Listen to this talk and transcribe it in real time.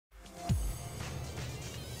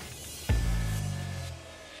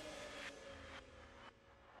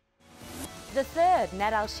The third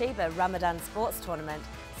Nadal Sheba Ramadan sports tournament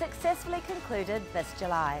successfully concluded this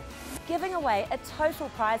July, giving away a total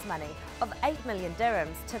prize money of 8 million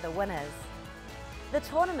dirhams to the winners. The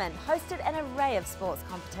tournament hosted an array of sports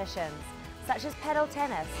competitions, such as paddle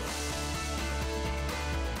tennis,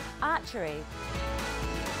 archery,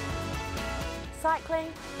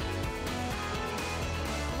 cycling,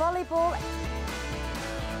 volleyball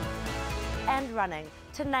and running,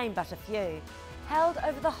 to name but a few, held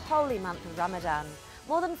over the holy month of Ramadan.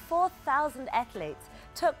 More than 4,000 athletes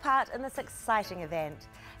took part in this exciting event,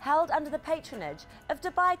 held under the patronage of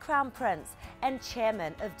Dubai Crown Prince and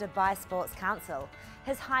Chairman of Dubai Sports Council,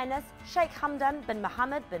 His Highness Sheikh Hamdan bin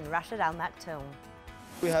Mohammed bin Rashid Al Maktoum.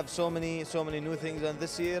 We have so many new things, and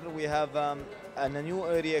this year we have a new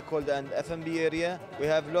area called an F&B area. We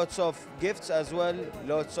have lots of gifts as well,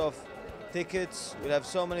 lots of tickets. We have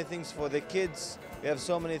so many things for the kids. We have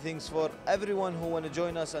so many things for everyone who want to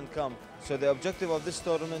join us and come. So the objective of this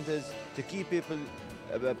tournament is to keep people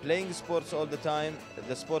playing sports all the time.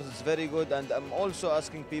 The sport is very good, and I'm also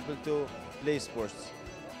asking people to play sports.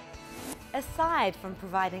 Aside from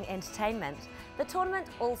providing entertainment, the tournament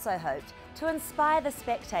also hoped to inspire the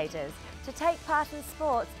spectators to take part in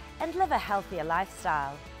sports and live a healthier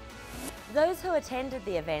lifestyle. Those who attended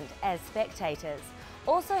the event as spectators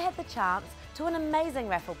also had the chance to win amazing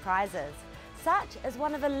raffle prizes, such as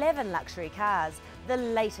one of 11 luxury cars, the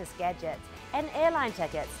latest gadgets, and airline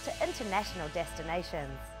tickets to international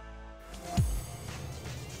destinations.